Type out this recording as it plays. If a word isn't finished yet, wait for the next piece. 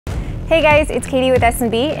Hey guys, it's Katie with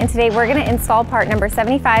S&B, and today we're going to install part number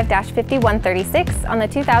 75-5136 on the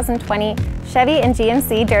 2020 Chevy and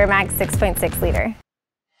GMC Duramax 6.6 liter.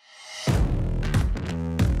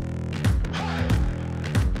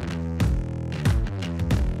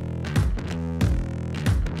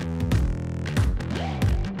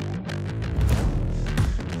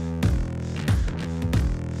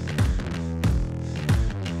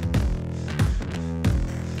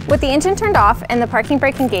 With the engine turned off and the parking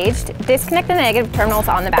brake engaged, disconnect the negative terminals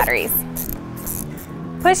on the batteries.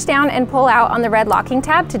 Push down and pull out on the red locking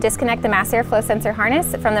tab to disconnect the mass airflow sensor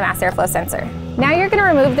harness from the mass airflow sensor. Now you're going to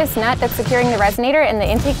remove this nut that's securing the resonator and the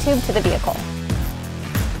intake tube to the vehicle.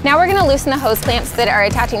 Now we're going to loosen the hose clamps that are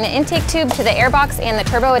attaching the intake tube to the airbox and the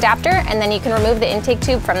turbo adapter, and then you can remove the intake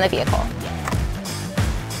tube from the vehicle.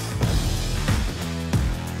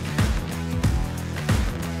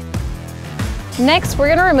 Next, we're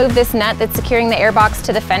going to remove this nut that's securing the airbox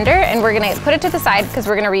to the fender, and we're going to put it to the side because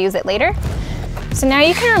we're going to reuse it later. So now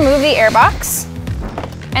you can remove the airbox,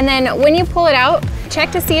 and then when you pull it out, check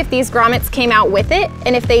to see if these grommets came out with it,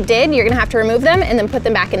 and if they did, you're going to have to remove them and then put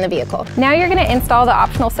them back in the vehicle. Now you're going to install the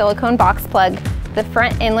optional silicone box plug, the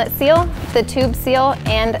front inlet seal, the tube seal,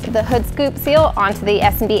 and the hood scoop seal onto the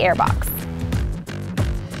S&B airbox.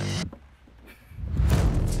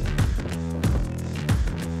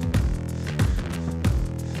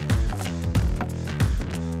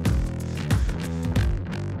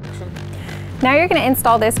 Now you're going to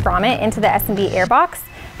install this grommet into the S&B airbox,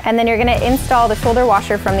 and then you're going to install the shoulder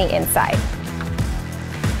washer from the inside.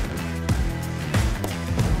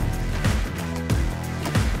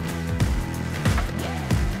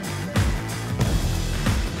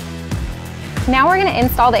 Now we're going to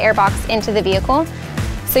install the airbox into the vehicle.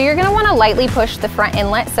 So you're going to want to lightly push the front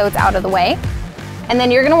inlet so it's out of the way. And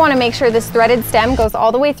then you're going to want to make sure this threaded stem goes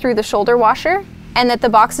all the way through the shoulder washer and that the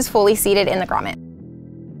box is fully seated in the grommet.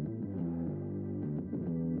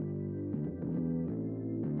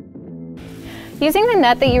 Using the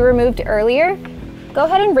nut that you removed earlier, go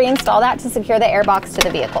ahead and reinstall that to secure the airbox to the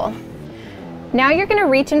vehicle. Now you're going to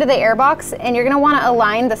reach into the airbox and you're going to want to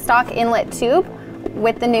align the stock inlet tube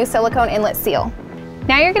with the new silicone inlet seal.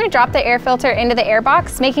 Now you're going to drop the air filter into the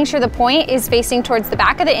airbox, making sure the point is facing towards the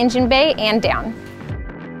back of the engine bay and down.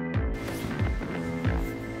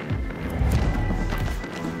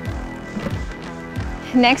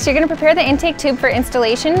 Next, you're going to prepare the intake tube for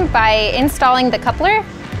installation by installing the coupler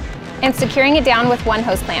and securing it down with one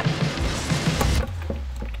hose clamp.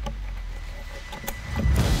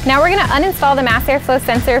 Now we're going to uninstall the mass airflow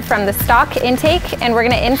sensor from the stock intake, and we're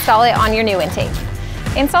going to install it on your new intake.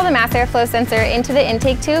 Install the mass airflow sensor into the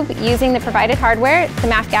intake tube using the provided hardware, the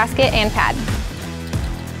MAF gasket and pad.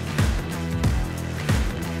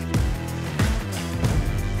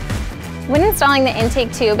 When installing the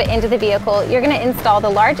intake tube into the vehicle, you're going to install the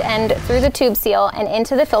large end through the tube seal and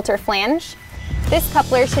into the filter flange. This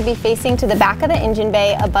coupler should be facing to the back of the engine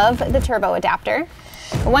bay above the turbo adapter.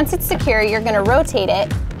 Once it's secure, you're going to rotate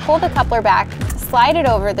it, pull the coupler back, slide it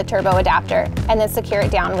over the turbo adapter, and then secure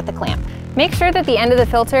it down with the clamp. Make sure that the end of the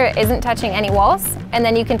filter isn't touching any walls, and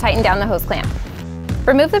then you can tighten down the hose clamp.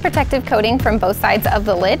 Remove the protective coating from both sides of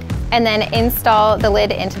the lid, and then install the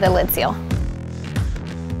lid into the lid seal.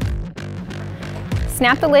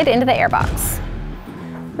 Snap the lid into the airbox.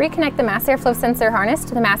 Reconnect the mass airflow sensor harness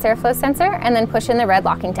to the mass airflow sensor and then push in the red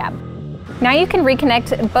locking tab. Now you can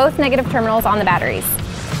reconnect both negative terminals on the batteries.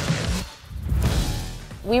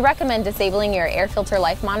 We recommend disabling your air filter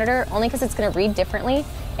life monitor only because it's going to read differently,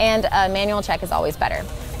 and a manual check is always better.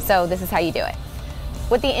 So this is how you do it.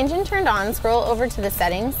 With the engine turned on, scroll over to the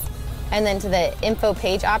settings and then to the info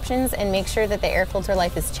page options and make sure that the air filter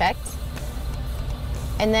life is checked.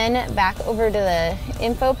 And then back over to the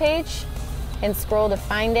info page and scroll to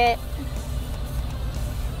find it.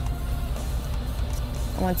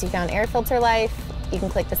 And once you found air filter life, you can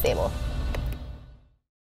click disable.